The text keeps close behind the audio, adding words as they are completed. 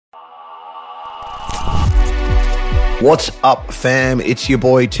What's up, fam? It's your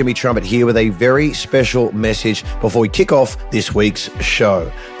boy Timmy Trumpet here with a very special message before we kick off this week's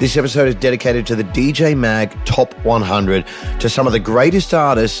show. This episode is dedicated to the DJ Mag Top 100, to some of the greatest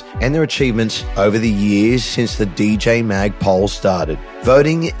artists and their achievements over the years since the DJ Mag poll started.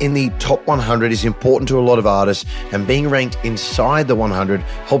 Voting in the Top 100 is important to a lot of artists, and being ranked inside the 100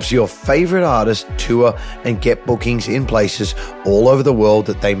 helps your favorite artist tour and get bookings in places all over the world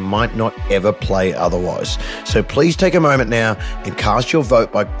that they might not ever play otherwise. So please take a moment now and cast your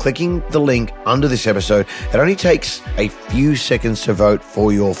vote by clicking the link under this episode. It only takes a few seconds to vote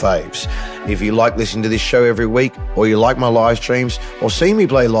for your faves. If you like listening to this show every week, or you like my live streams, or see me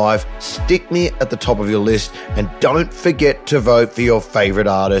play live, stick me at the top of your list, and don't forget to vote for your favorite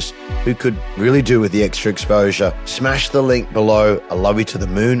artist who could really do with the extra exposure. Smash the link below. I love you to the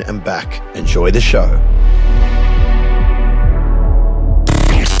moon and back. Enjoy the show.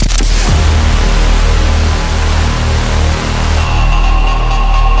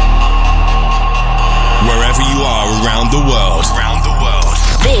 Wherever you are around the world.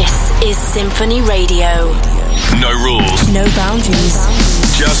 This is SINPHONY Radio. No rules. No boundaries.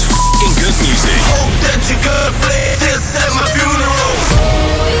 Just f***ing good music. Hope that you're gonna play this at my funeral.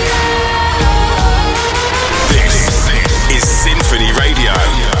 This is SINPHONY Radio.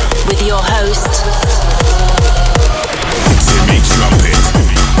 With your host, Timmy Trumpet.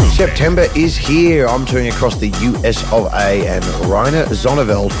 September is here. I'm touring across the US of A, and Reinier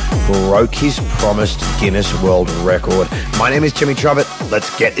Zonneveld broke his promised Guinness World Record. My name is Timmy Trumpet.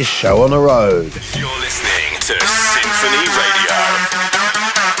 Let's get this show on the road. You're listening to SINPHONY Radio.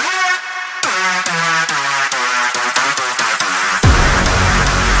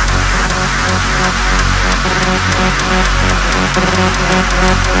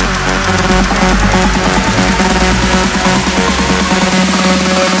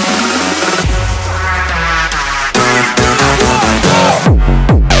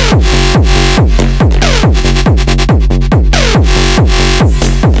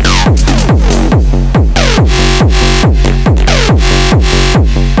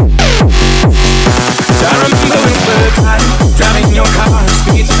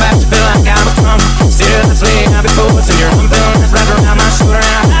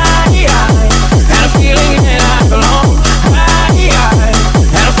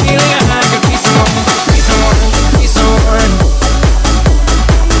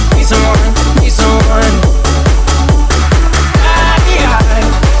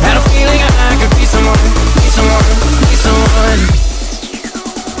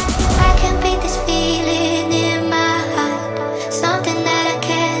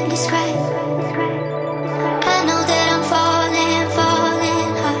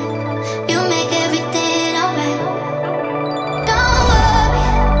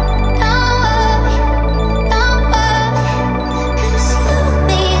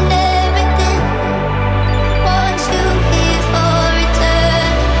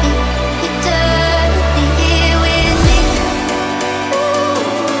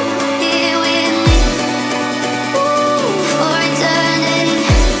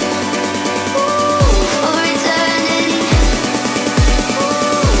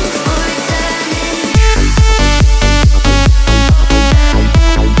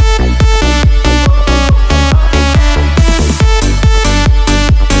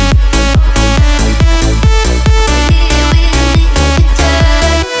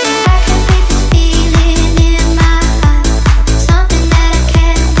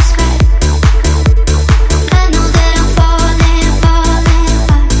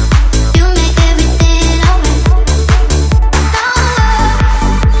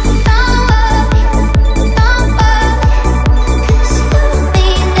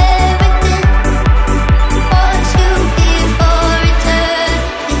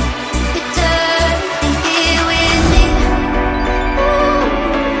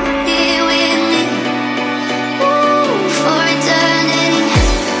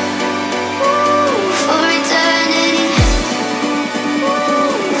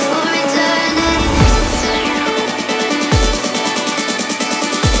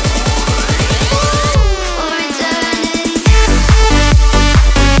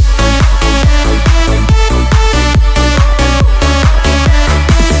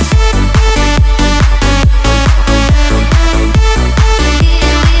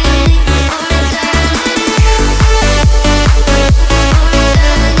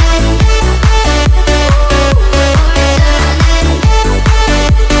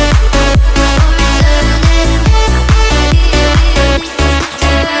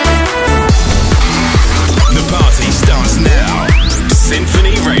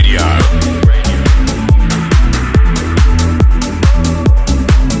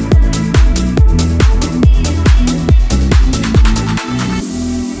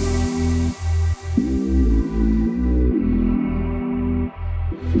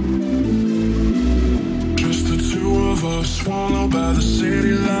 Just the two of us, swallowed by the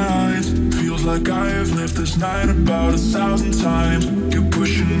city lights. Feels like I have lived this night about 1,000 times. You're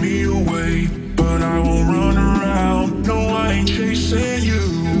pushing me away, but I won't run around. No, I ain't chasing you.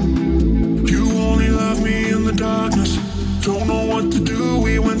 You only love me in the darkness. Don't know what to do.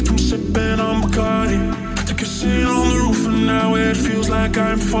 We went from sipping on Bacardi to kissing on the roof, and now it feels like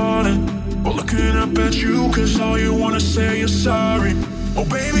I'm falling. Or looking up at you, cause all you wanna say is sorry. Oh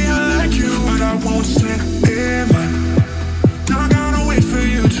baby, I like you, but I won't stand in line. Not gonna wait for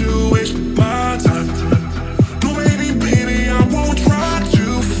you to waste my time. No baby, baby, I won't try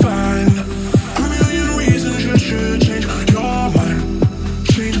to find a million reasons you should change your mind.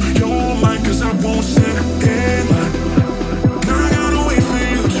 Change your mind, cause I won't stand in line. Not gonna wait for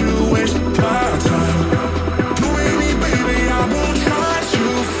you to waste my time. No baby, baby, I won't try to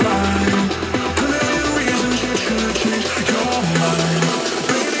find a million reasons you should change your mind.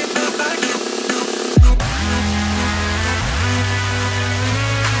 Baby, I like you.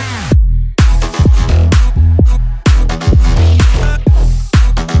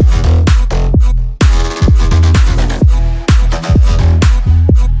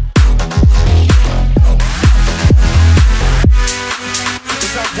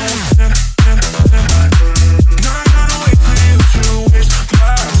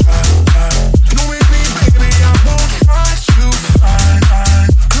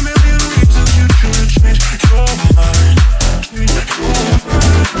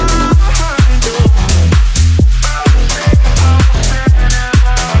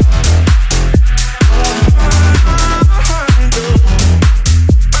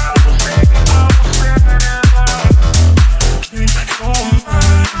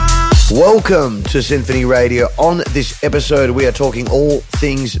 Welcome to Symphony Radio. On this episode, we are talking all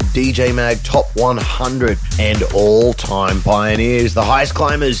things DJ Mag Top 100 and all-time pioneers, the highest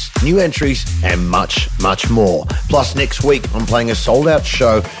climbers, new entries, and much, much more. Plus, next week, I'm playing a sold-out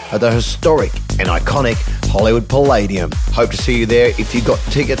show at the historic and iconic Hollywood Palladium. Hope to see you there. If you got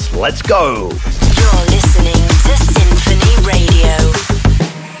tickets, let's go! You're listening to Symphony Radio.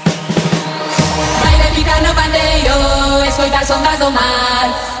 Picando pandeiro, escoitar sondas do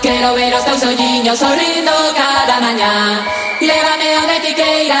mar. Quero ver os teus olliños sorrindo cada mañá. Lévame onde ti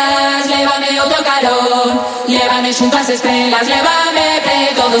queiras, lévame o teu calor. Lévame xunto ás estrelas, lévame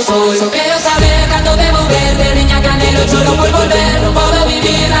preto do sol. Só quero saber canto debo verte, riña canelo, choro por volver. Non podo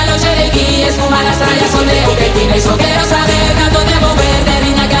vivir na longe de aquí, espuma nas praias onde o que tine. Só quero saber canto debo verte,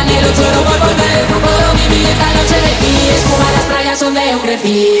 riña canelo, choro por volver. Non podo vivir na longe de aquí, espuma nas praias onde eu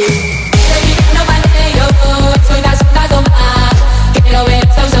crecí. Soy das ondas do mar. Quero ver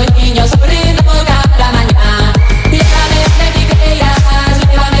os teus olliños sorrindo cada mañá. Lévame onde ti queiras,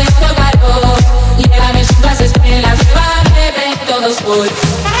 lévame o teu calor. Lévame xunto ás estrelas, lévame preto do sol.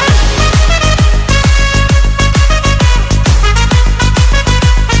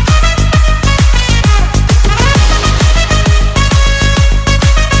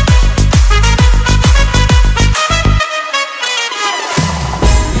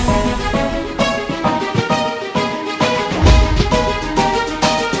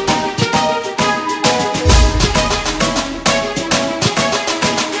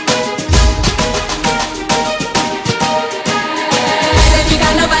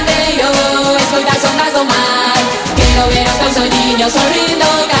 Sorrindo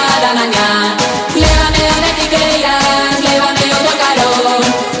cada mañá. Lévame onde ti queiras, lévame o teu calor.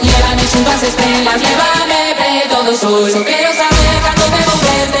 Lévame xunto ás estrelas, lévame preto do sol. Só quero saber canto debo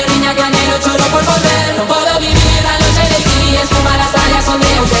verte, riña que anhelo, choro por volver. Non podo vivir na longe de ti, espuma nas praias onde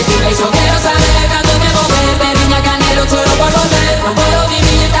eu crecí. Só quero saber canto debo verte, riña que anhelo, choro por volver. Non podo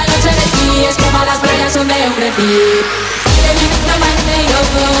vivir na longe de ti, espuma nas praias onde eu crecí. No manteiro,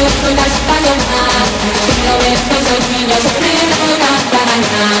 soy das ondas do mar. Quero ver os teus olliños sorrindo cada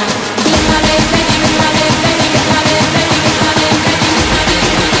mañá. Lévame, lévame, lévame, lévame, lévame, lévame,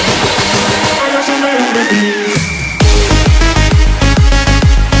 lévame.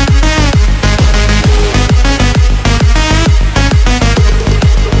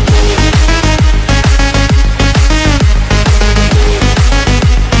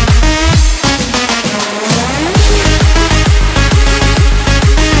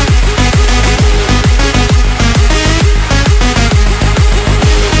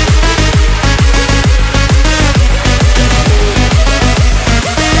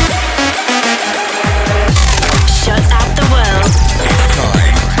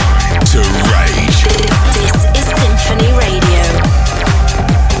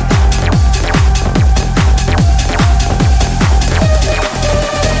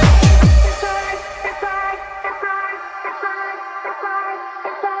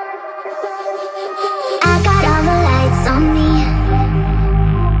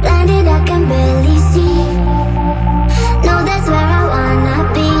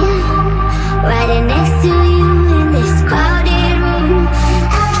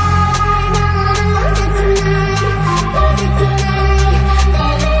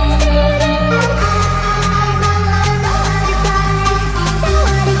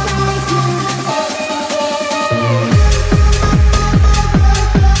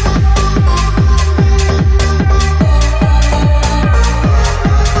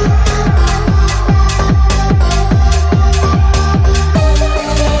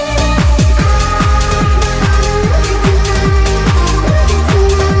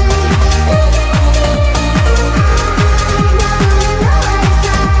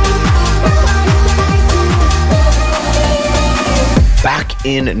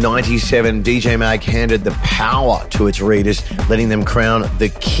 in 97, DJ Mag handed the power to its readers, letting them crown the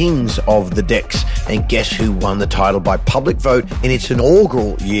kings of the decks. And guess who won the title by public vote in its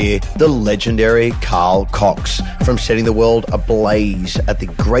inaugural year? The legendary Carl Cox. From setting the world ablaze at the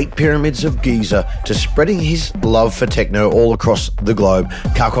Great Pyramids of Giza to spreading his love for techno all across the globe,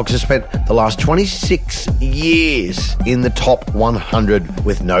 Carl Cox has spent the last 26 years in the top 100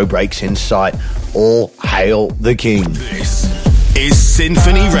 with no breaks in sight. All hail the king. This is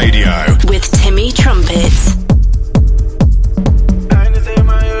Sinphony Radio with Timmy Trumpet.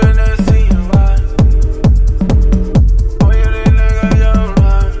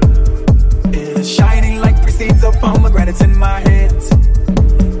 Pomegranates in my hands.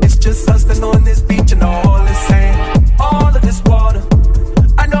 It's just us that's on this beach and all this sand, all of this water.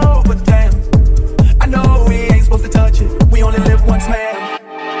 I know, but damn, I know we ain't supposed to touch it. We only live once, man.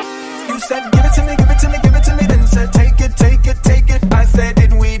 You said, give it to me, give it to me, give it to me. Then said, take it, take it, take it. I said,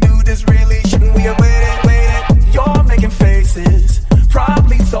 didn't we do this really? Shouldn't we have waited, waited? You're making faces,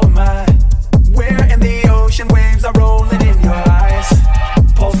 probably so mad. Where in the ocean waves are rolling in your eyes?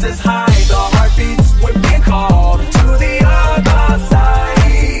 Pulses high, the heartbeats we're being called to the other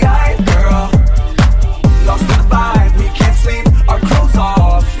side, girl. Lost in the vibe, we can't sleep, our clothes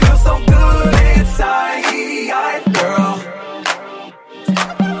off. Feel so good inside, girl.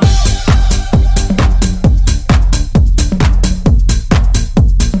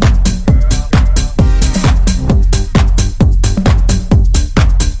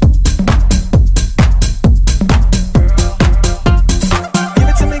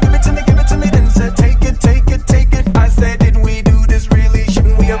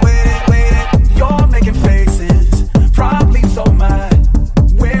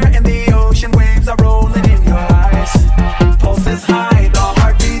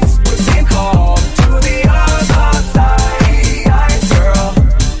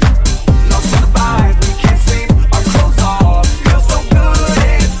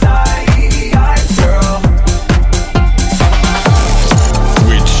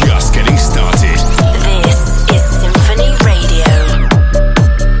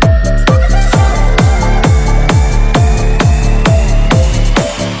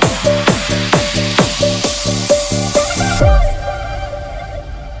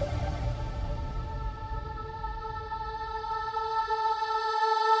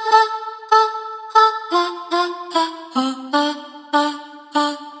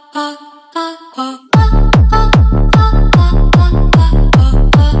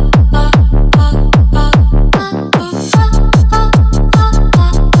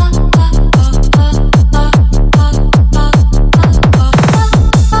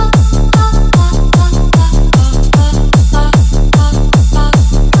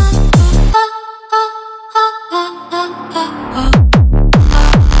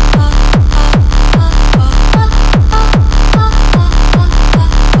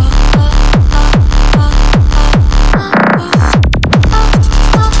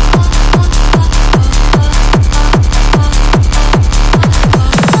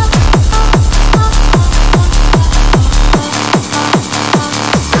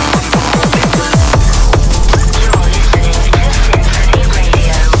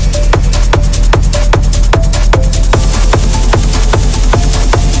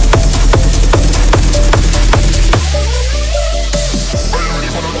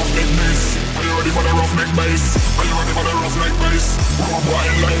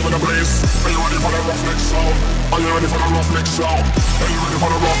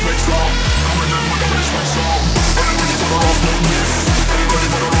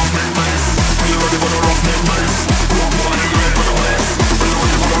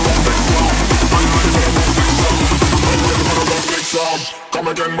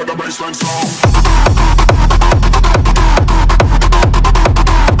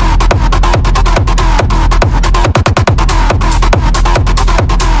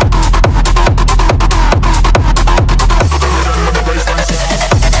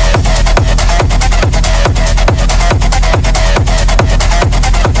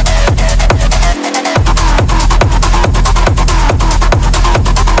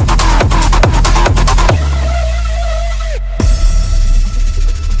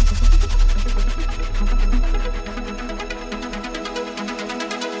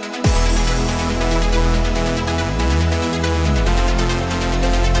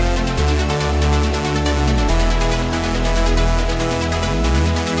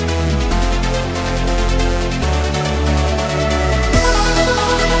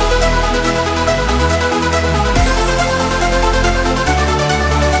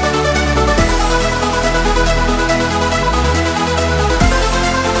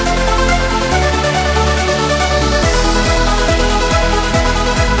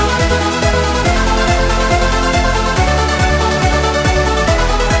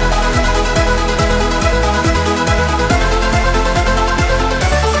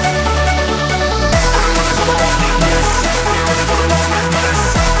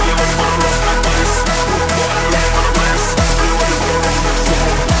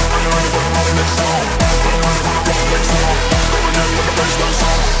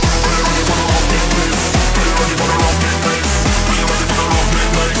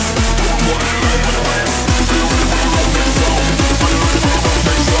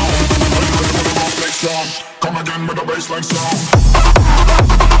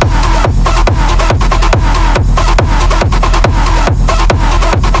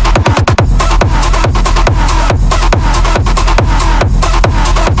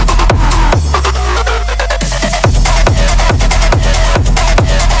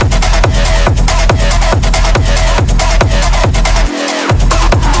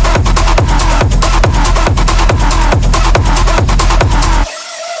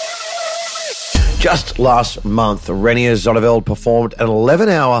 Just last month, Reinier Zonneveld performed an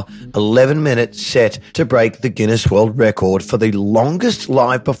 11-hour, 11-minute set to break the Guinness World Record for the longest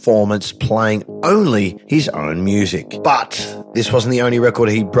live performance playing only his own music. But this wasn't the only record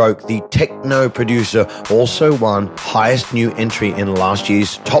he broke. The techno producer also won highest new entry in last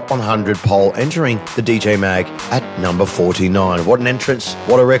year's Top 100 poll, entering the DJ Mag at number 49. What an entrance,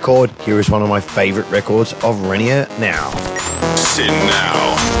 what a record. Here is one of my favorite records of Reinier now. Sin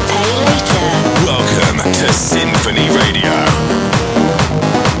now. Pay later. Welcome to Symphony Radio.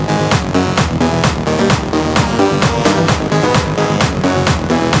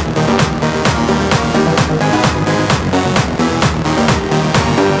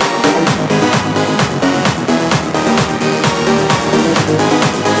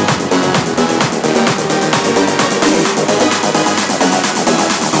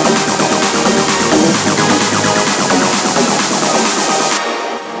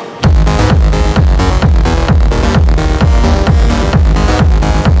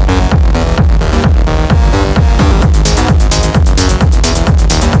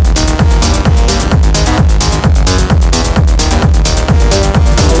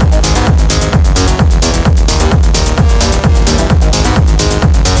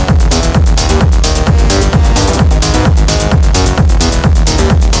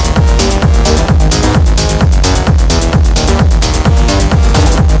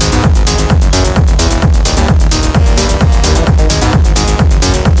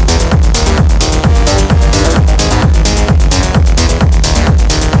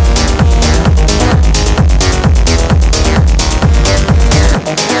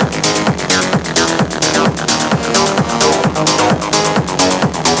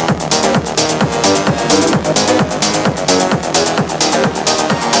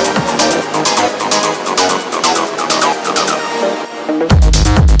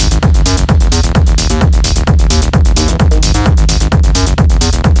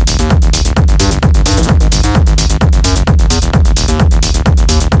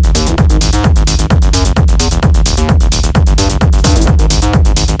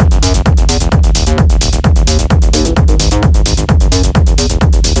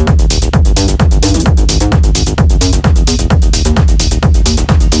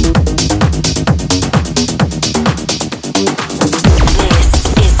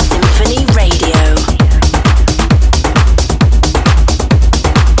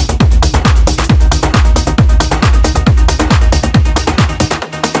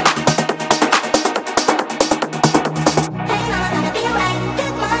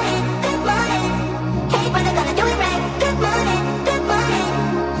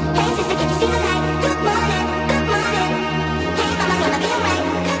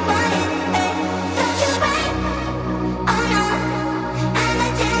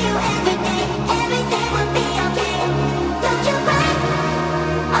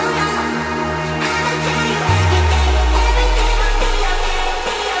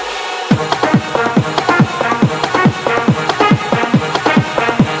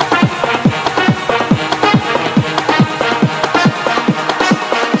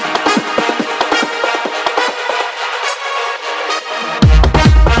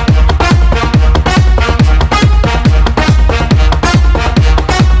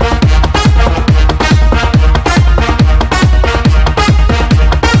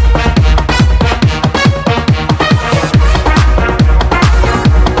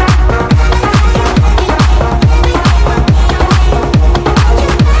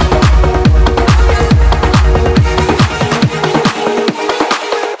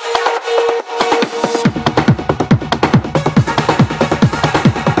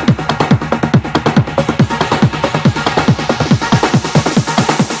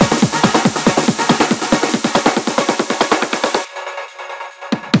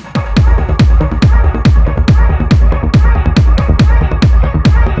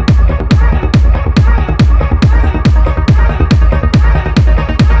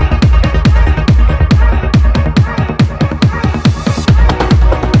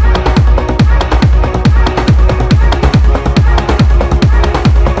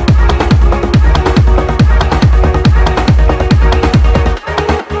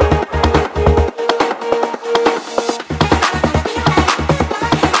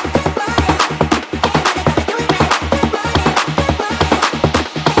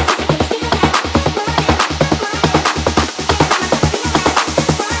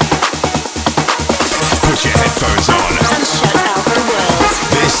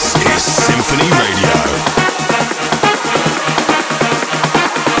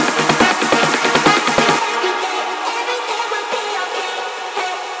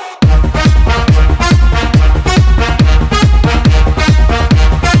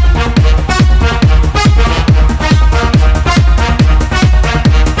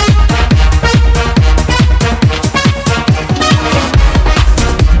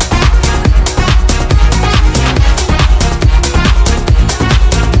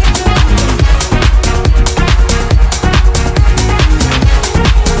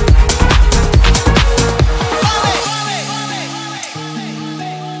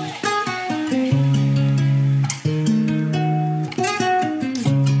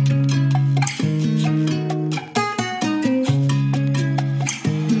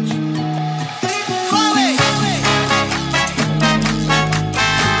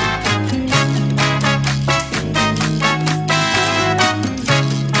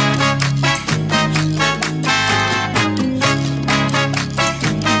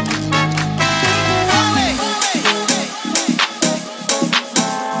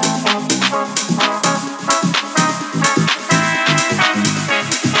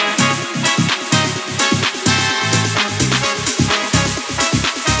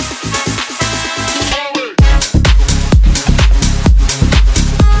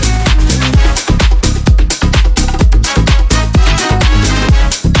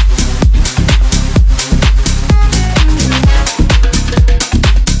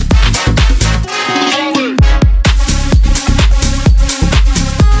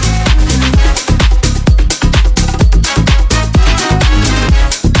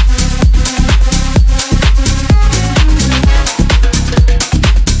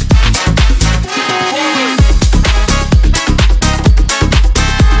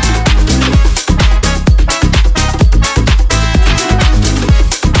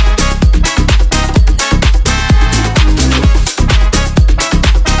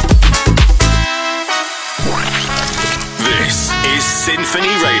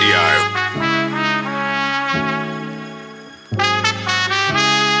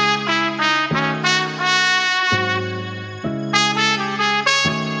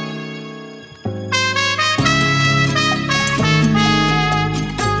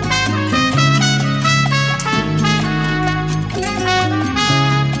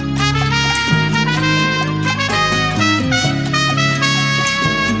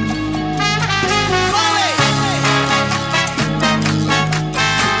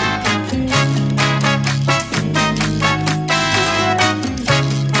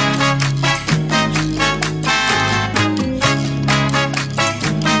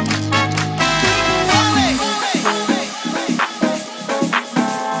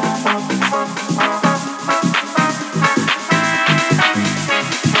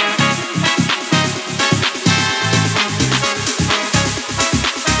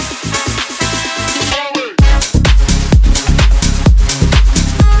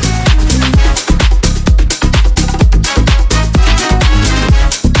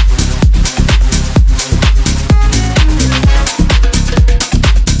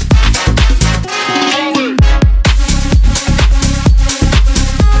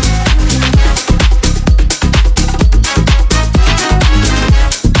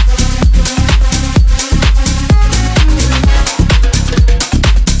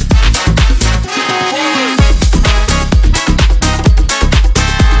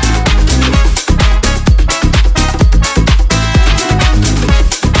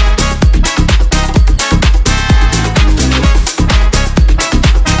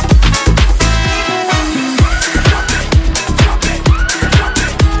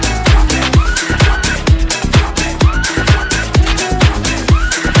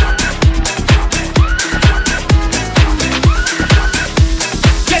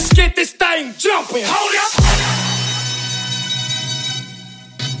 jumping. Hold up.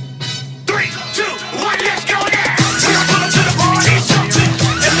 3, 2, 1, let's go now. We are coming to the party.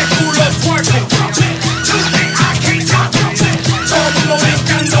 And the cool up twerking. Tuesday, I can't stop. Todo mundo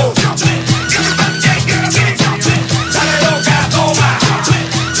brincando. It's your birthday, girl, get it. Dale loca, toma.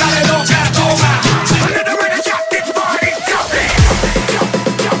 Dale loca, toma. Under the red shot, this party jumping.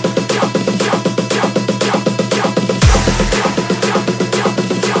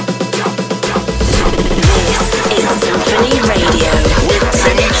 This is SINPHONY Radio With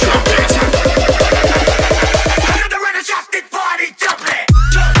Timmy Trumpet. Under the red shot, this party jumping.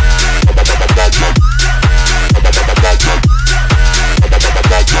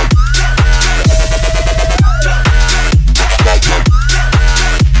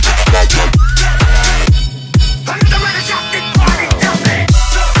 Under the red shot, this party jumping.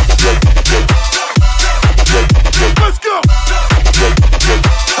 Let's go.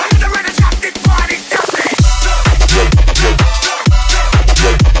 Under the red shot, this party jumping.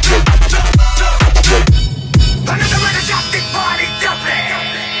 Under the red shot, this party jumping.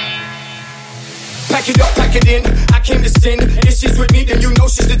 Pack it up, pack it in. I came to sin. If she's with me, then you know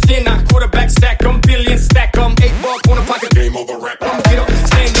she's the 10. I quarterback stack 'em, billion stack 'em. 8 buck on a pocket. Game over rap. I'ma get up,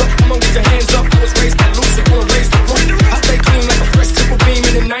 stand up. I'ma get your hands up. I was raised by Lucy, gonna raise the roof. I stay clean like a fresh triple beam.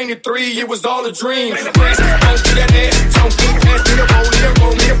 And in '93, it was all a dream. Press, don't do that ass, chunky. Pass me the roll me the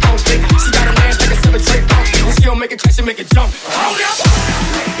phone. She got a man like a 7 tray pump. And she don't make it clash, she make it jump. Hold up.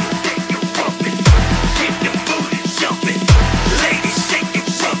 Keep your booty jumping. Ladies, shake it,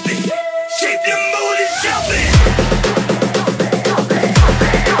 jumping. Keep your booty jumping.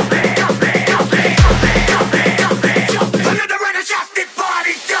 Under the red shot, this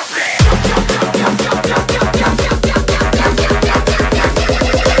party jumping.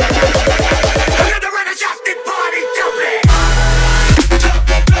 Under the red shot, this party jumping.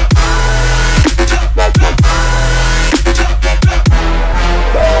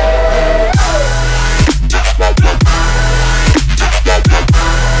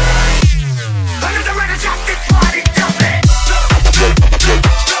 Under the red shot, this party jumping.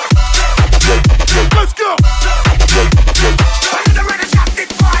 Let's go. Under the red shot,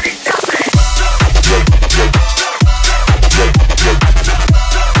 this party jumping.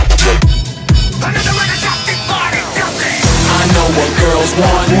 Under the red shot, this party jumping. I know what girls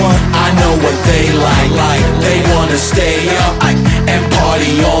want. I know what they like. They wanna stay up and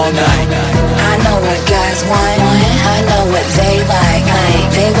party all night. I know what guys want. I know what they like.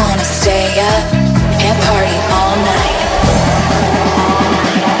 They wanna stay up and party all night.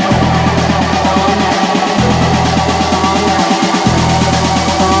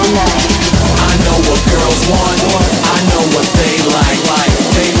 I know what girls want. I know what they like.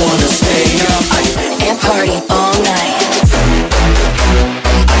 They wanna stay up And party all night.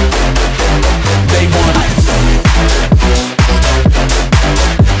 They wanna.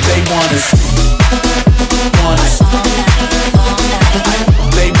 They wanna.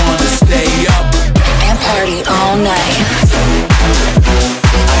 They wanna stay up And party all night.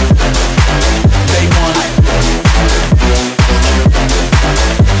 They wanna.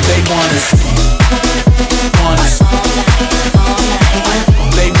 They wanna.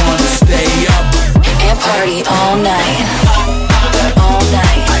 They wanna stay up And party all night. All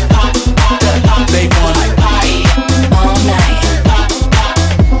night. They wanna. All night.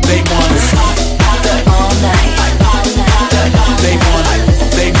 They wanna. All night.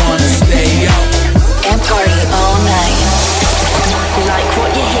 They wanna stay up. And party all night. Like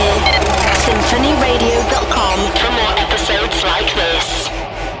what you hear? SINPHONYRadio.com for more episodes like this.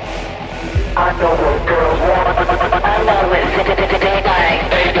 I know what girls want. I know what they like.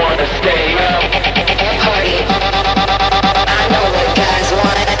 They wanna stay up. And party. I know what guys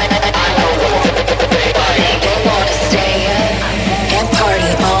want. I know what they like. They wanna stay up and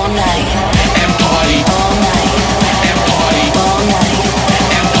party all night. And party All night. and party All night.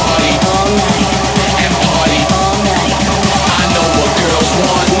 and party All night. and party. All night. I know what girls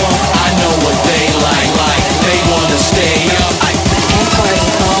want. I know what they like. They wanna stay up. And party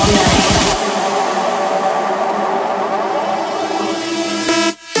all night.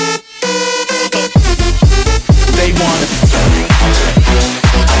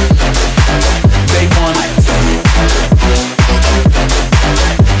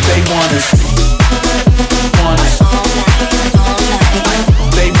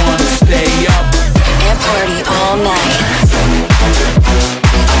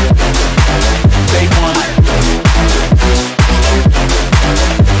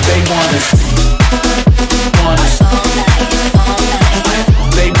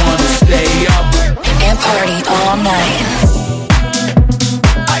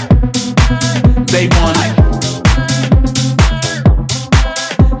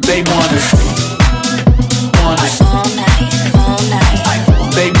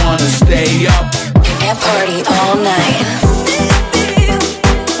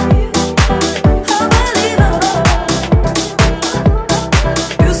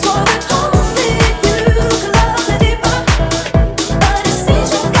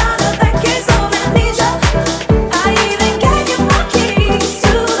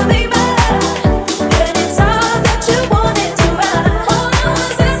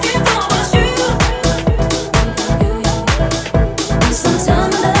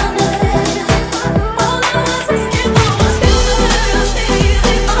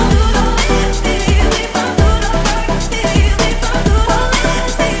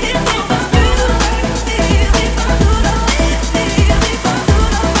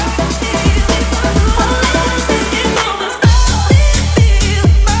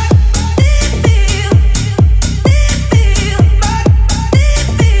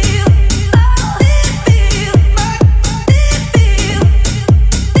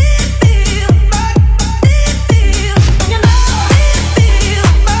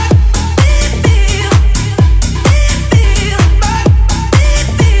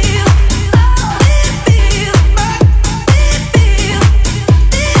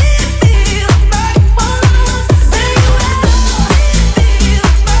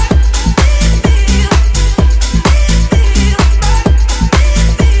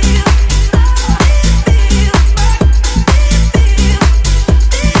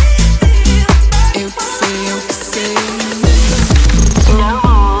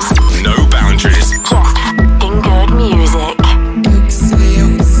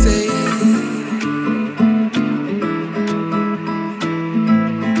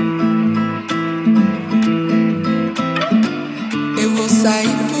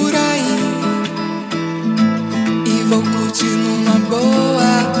 sair por aí e vou curtir numa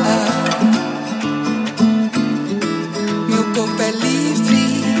boa. Meu corpo é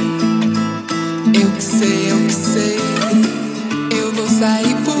livre, eu que sei, eu que sei. Eu vou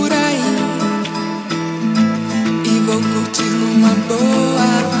sair por aí e vou curtir numa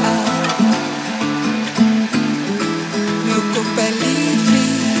boa. Meu corpo é livre,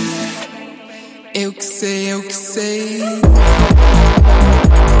 eu que sei, eu que sei.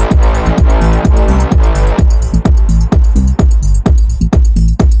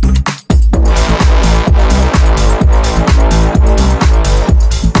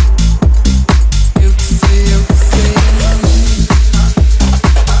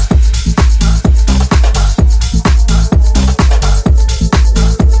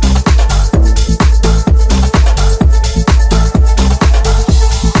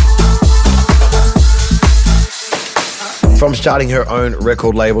 From starting her own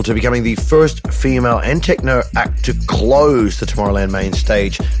record label to becoming the first female and techno act to close the Tomorrowland main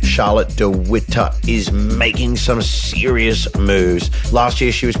stage, Charlotte de Witte is making some serious moves. Last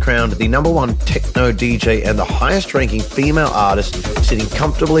year, she was crowned the #1 techno DJ and the highest ranking female artist, sitting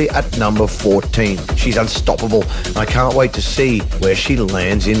comfortably at number 14. She's unstoppable, and I can't wait to see where she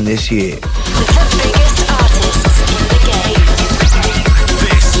lands in this year. The biggest artists in the game.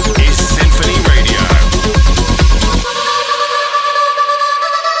 This is Symphony Radio.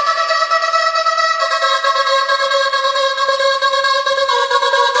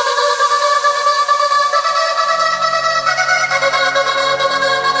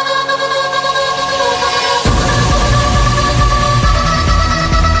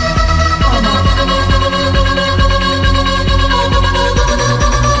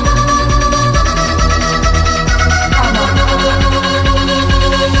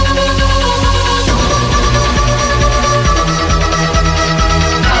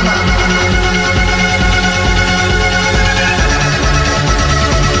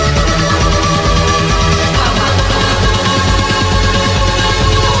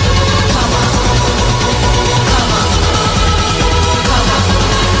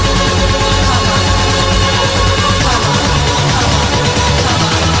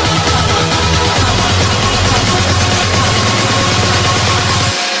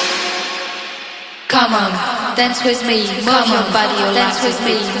 Come on, dance with me, move your body, dance with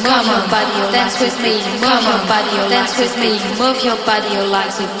me, move your body, dance with me, move your body, dance with me, move your body, your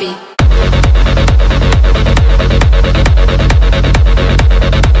legs a beat.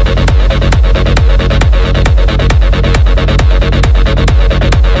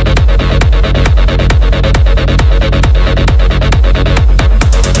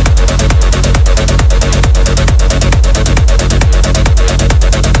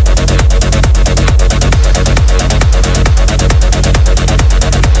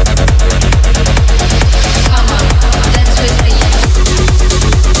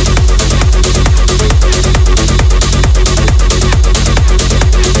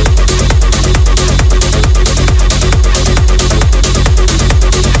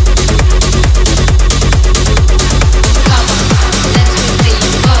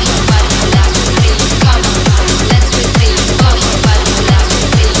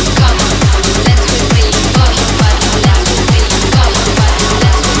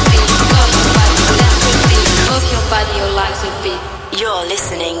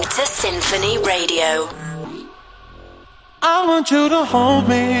 Symphony Radio. I want you to hold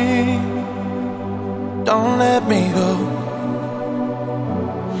me, don't let me go.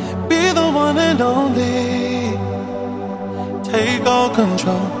 Be the one and only, take all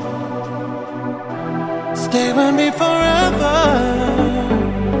control. Stay with me forever,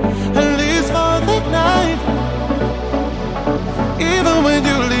 at least for the night. Even when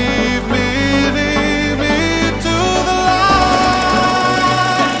you leave me to the light.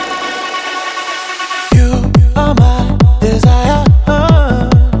 You are my desire,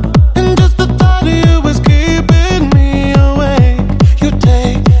 and just the thought of you is keeping me awake. You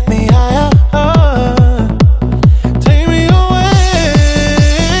take me higher, take me away.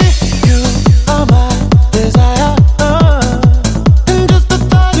 You are my desire, and just the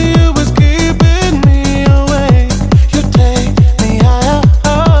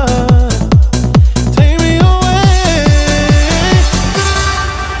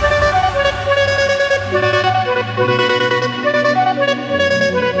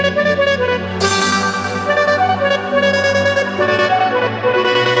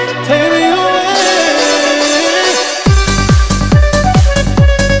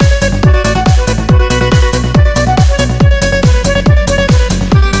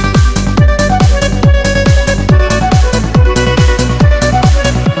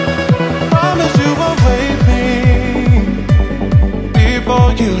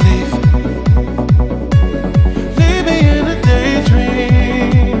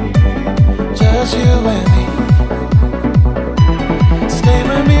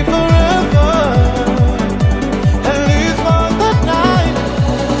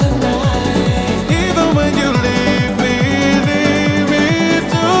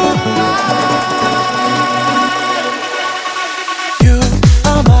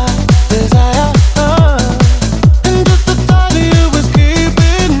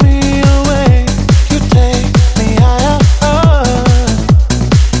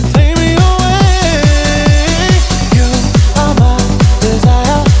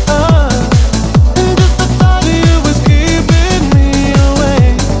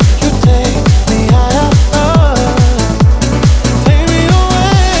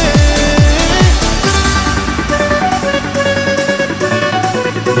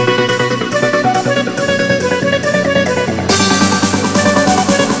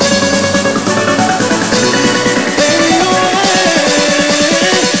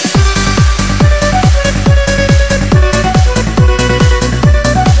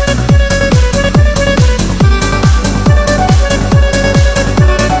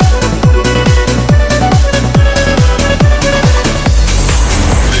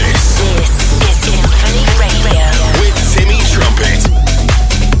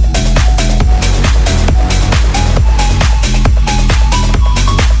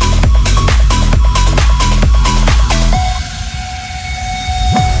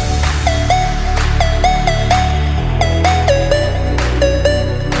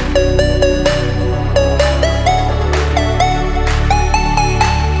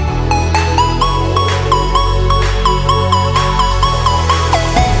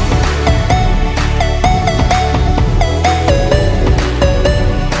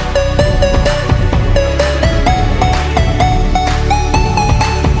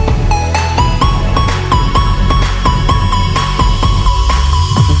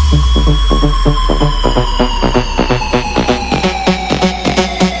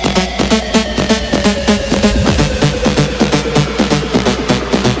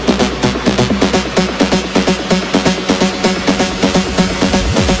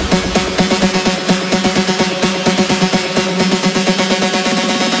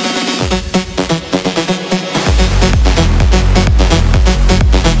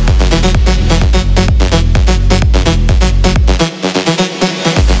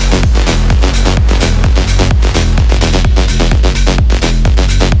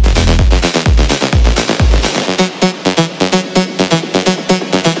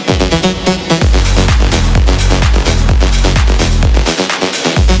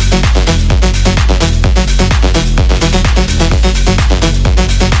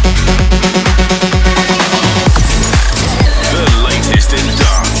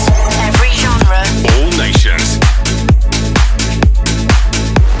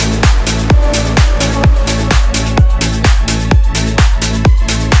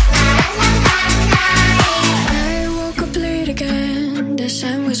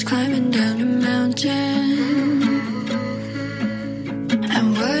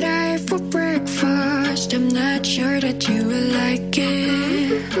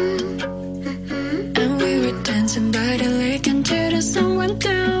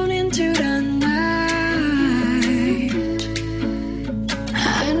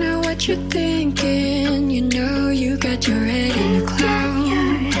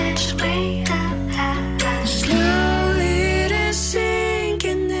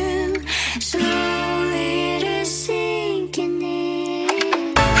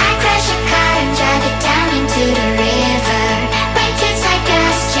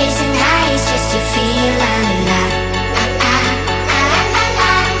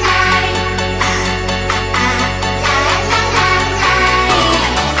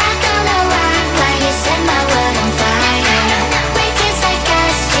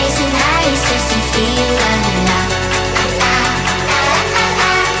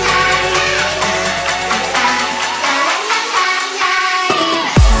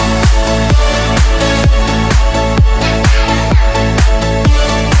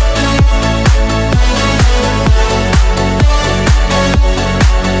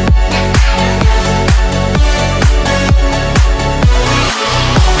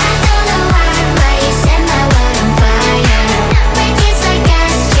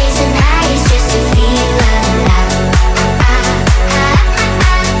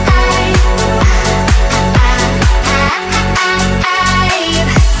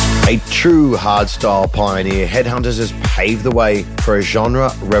true hardstyle pioneer, Headhunters has paved the way for a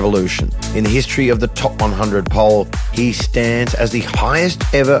genre revolution. In the history of the Top 100 poll, he stands as the highest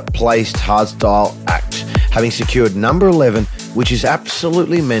ever placed hardstyle act, having secured number 11, which is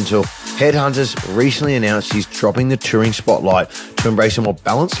absolutely mental. Headhunters recently announced he's dropping the touring spotlight to embrace a more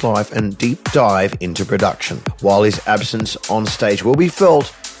balanced life and deep dive into production. While his absence on stage will be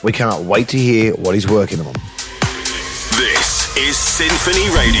felt, we can't wait to hear what he's working on. This is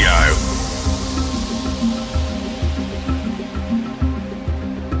SINPHONY Radio.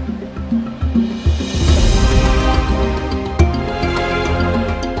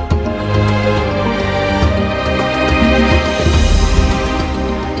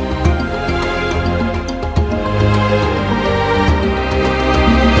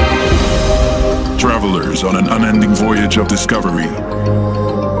 Travelers on an unending voyage of discovery.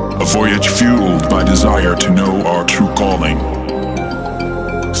 A voyage fueled by desire to know our true calling.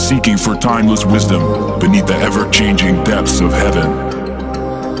 Seeking for timeless wisdom beneath the ever-changing depths of heaven.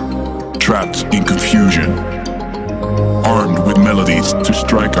 Trapped in confusion. Armed with melodies to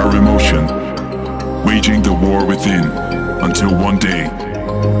strike our emotion. Waging the war within until one day,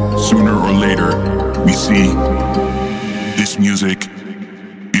 sooner or later, we see this music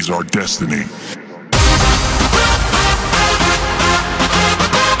is our destiny.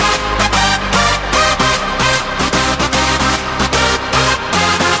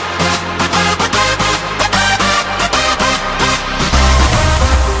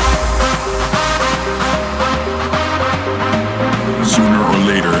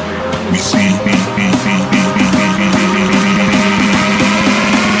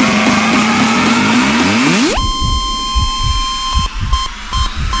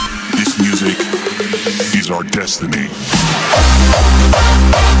 Our destiny.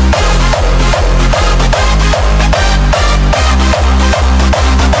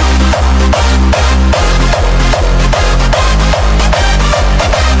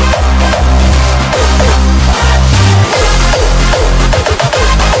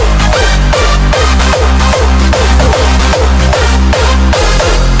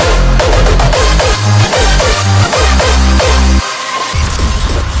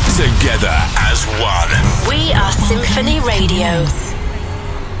 Together as one. We are SINPHONY Radio.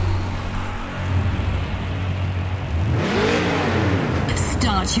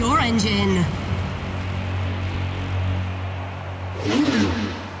 Start your engine.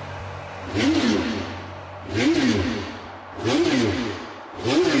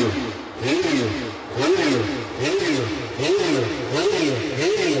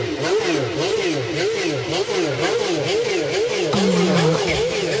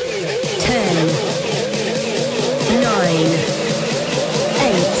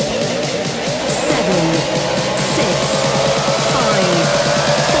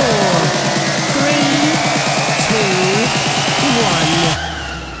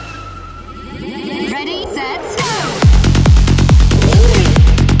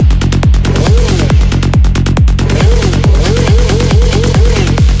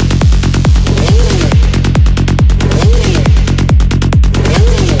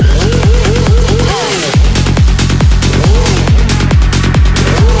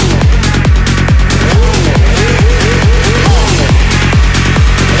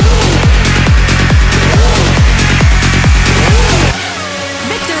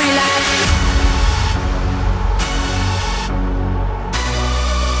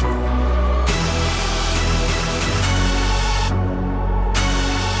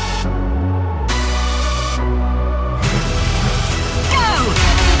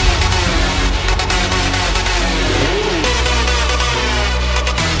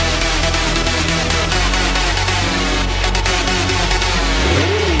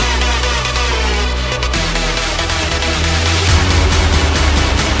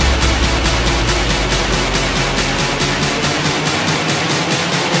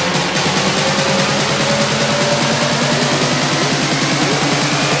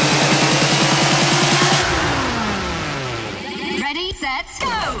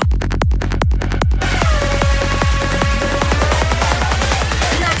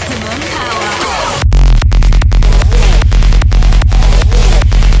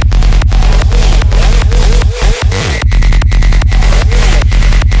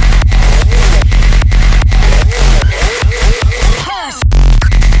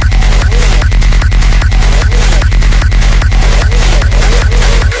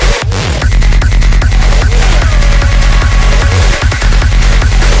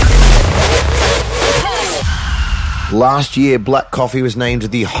 Last year, Black Coffee was named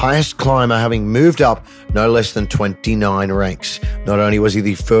the highest climber, having moved up no less than 29 ranks. Not only was he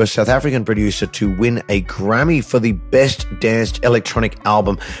the first South African producer to win a Grammy for the Best Danced Electronic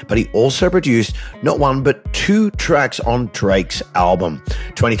Album, but he also produced not one but 2 tracks on Drake's album.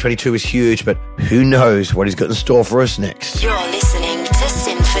 2022 is huge, but who knows what he's got in store for us next. You're listening to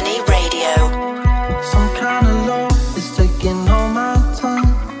Symphony Radio. Some kind of love is taking all my time.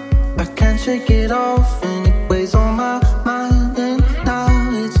 I can't shake it off and it weighs on my mind. And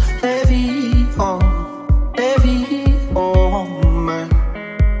now it's heavy on me.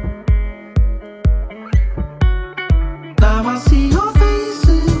 Now I see your face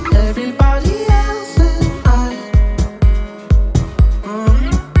in everybody else's eyes.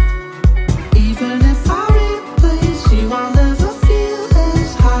 Even if I replace you, I'll never feel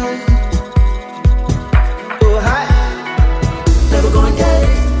as high. Oh, high. Never gonna get it.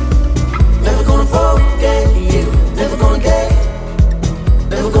 Never gonna forget you. Never gonna get it.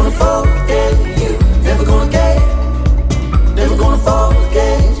 Never gonna forget you. Never gonna get it. Never gonna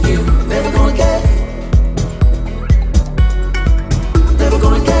forget you. Never gonna get it. Never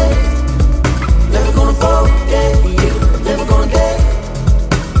gonna get it. Never gonna forget you. Never gonna get it.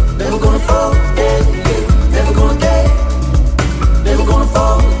 Never gonna forget you. Never gonna get it. Never gonna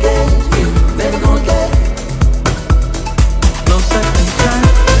forget you. Never gonna get it. No second time.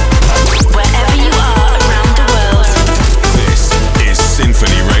 Wherever you are around the world. This is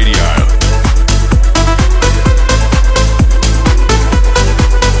Symphony Radio.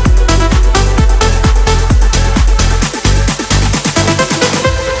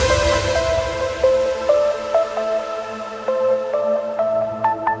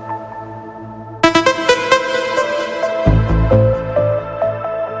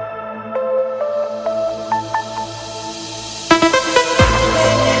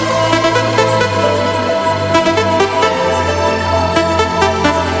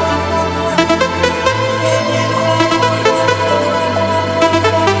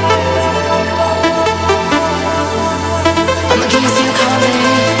 I'm the keys to your car, babe.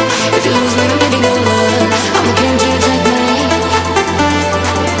 If you lose me, then baby, good luck. I'm the king to your checkmate.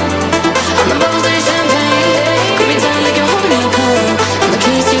 I'm the bubbles to your champagne. Grip me down like you're holding your cup. I'm the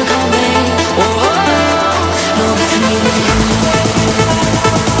keys to your car, babe. Whoa, no, but you need me.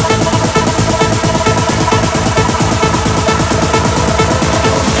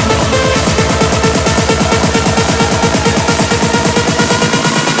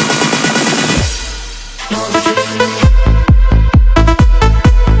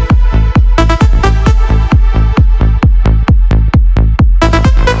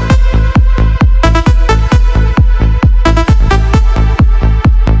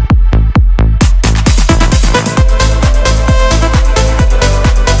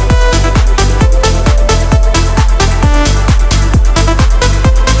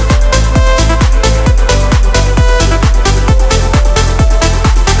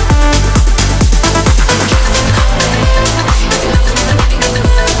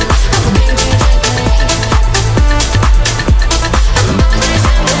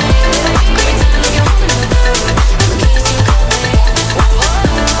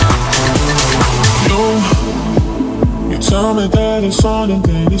 Tell me that it's on and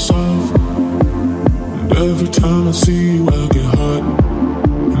then it's off. And every time I see you I get hot.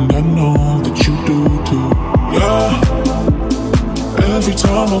 And I know that you do too. Yeah. Every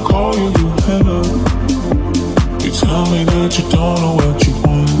time I call you, you hang up. You tell me that you don't know what you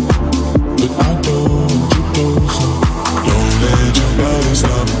want, but I do and you do. So don't let your body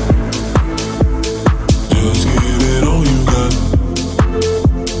stop. Just give it all you got.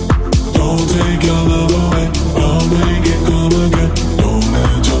 Don't take your love away. Don't make it come again. Don't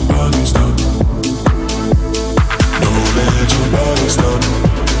let your body stop. Don't let your body stop.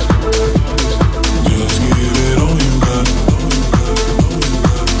 Just give it all you got.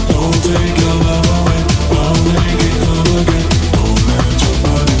 Don't take your love away. Don't make it come again. Don't let your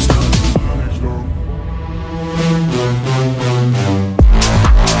body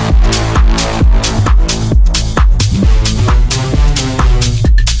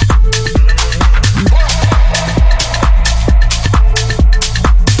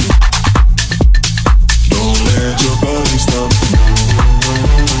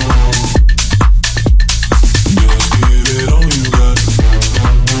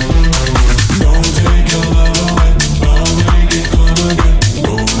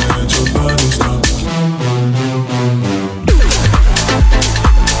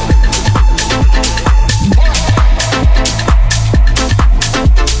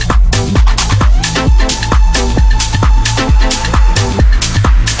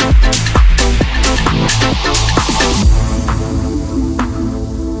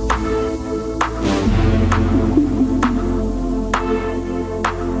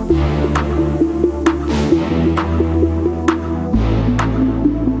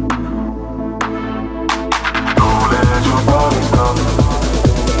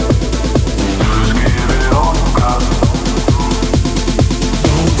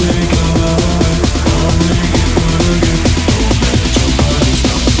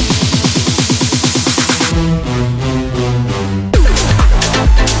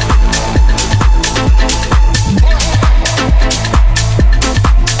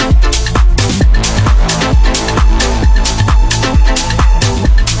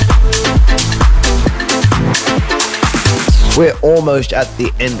We're almost at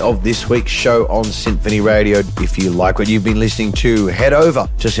the end of this week's show on Symphony Radio. If you like what you've been listening to, head over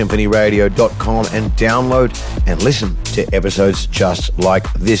to symphonyradio.com and download and listen to episodes just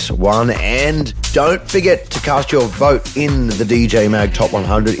like this one. And don't forget to cast your vote in the DJ Mag Top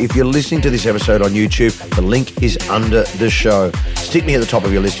 100. If you're listening to this episode on YouTube, the link is under the show. Stick me at the top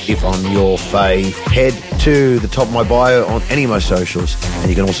of your list if I'm your fave. Head to the top of my bio on any of my socials, and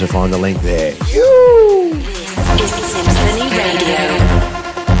you can also find the link there. This is Symphony Radio.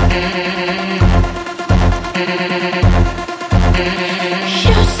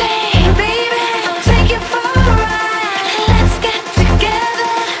 You say, baby, I'll take you for a ride. Let's get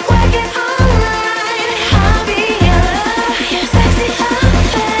together, work it all night. I'll be your love, your sexy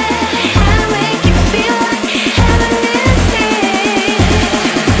affair. I'll make you feel like heaven is here.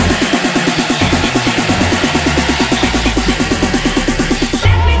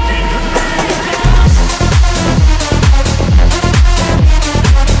 Let me think about it.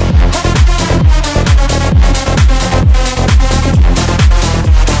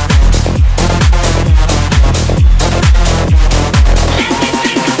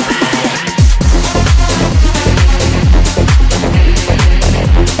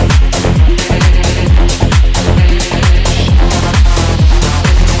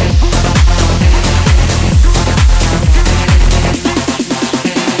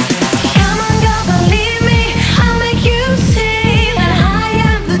 Come on, girl, believe me, I'll make you see that I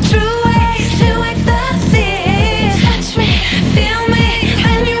am the true way to ecstasy. Touch me, feel me,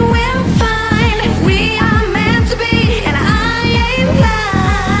 and you will find we are meant to be, and I ain't lying.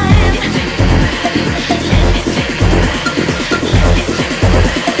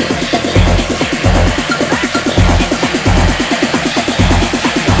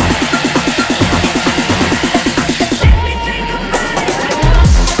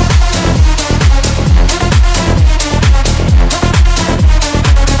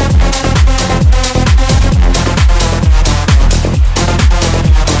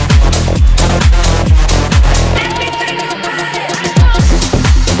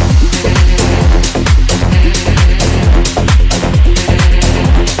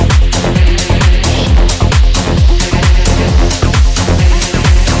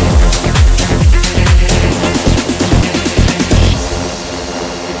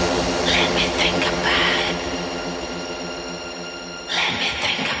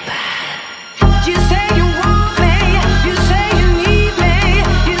 You say you want me, you say you need me,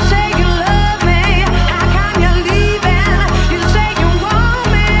 you say you love me, how come you're leaving? You say you want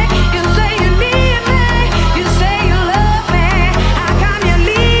me, you say you need me, you say you love me, how come you're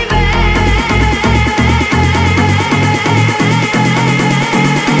leaving?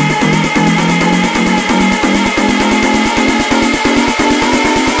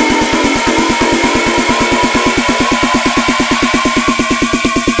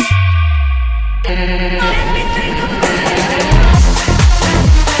 Let me think about it.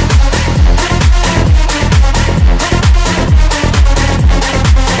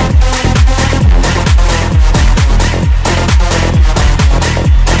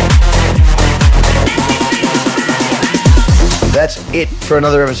 That's it for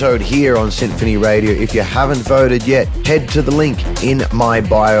another episode here on Symphony Radio. If you haven't voted yet, head to the link in my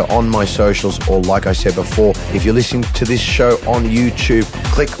bio on my socials, or like I said before, if you're listening to this show on YouTube,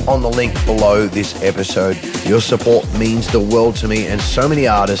 click on the link below this episode. Your support means the world to me and so many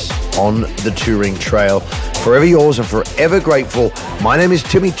artists on the touring trail. Forever yours and forever grateful. My name is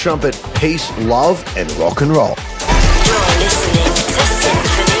Timmy Trumpet. Peace, love, and rock and roll. You're listening to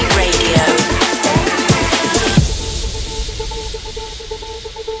Symphony Radio.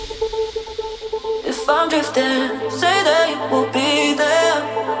 If I'm drifting, say that you will be there.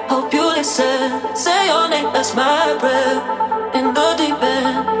 Hope you listen, say your name, that's my breath. In the deep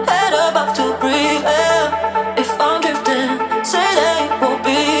end, head about to breathe air. If I'm drifting, say that you will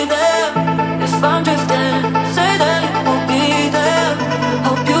be there. If I'm drifting, say that you will be there.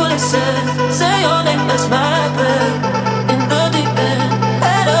 Hope you listen, say your name, that's my breath. In the deep end,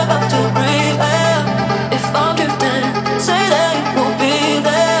 head about to breathe air. If I'm drifting, say that you will be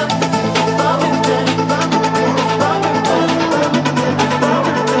there. If I'm drifting, if I'm drifting.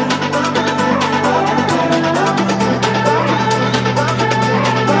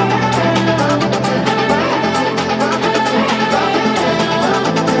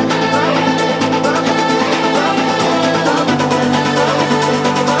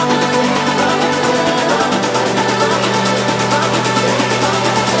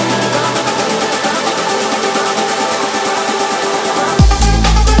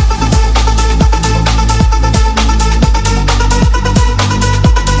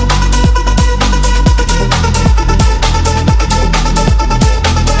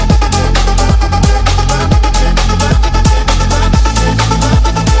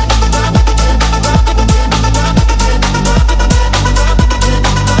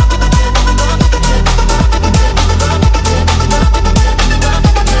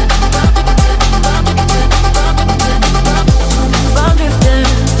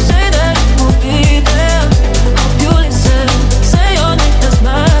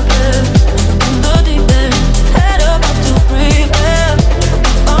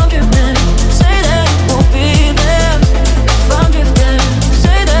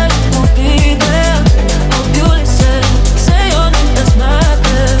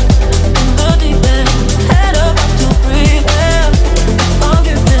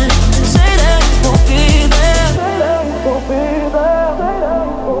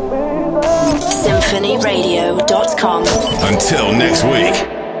 SINPHONY.com. Until next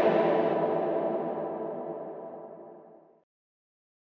week.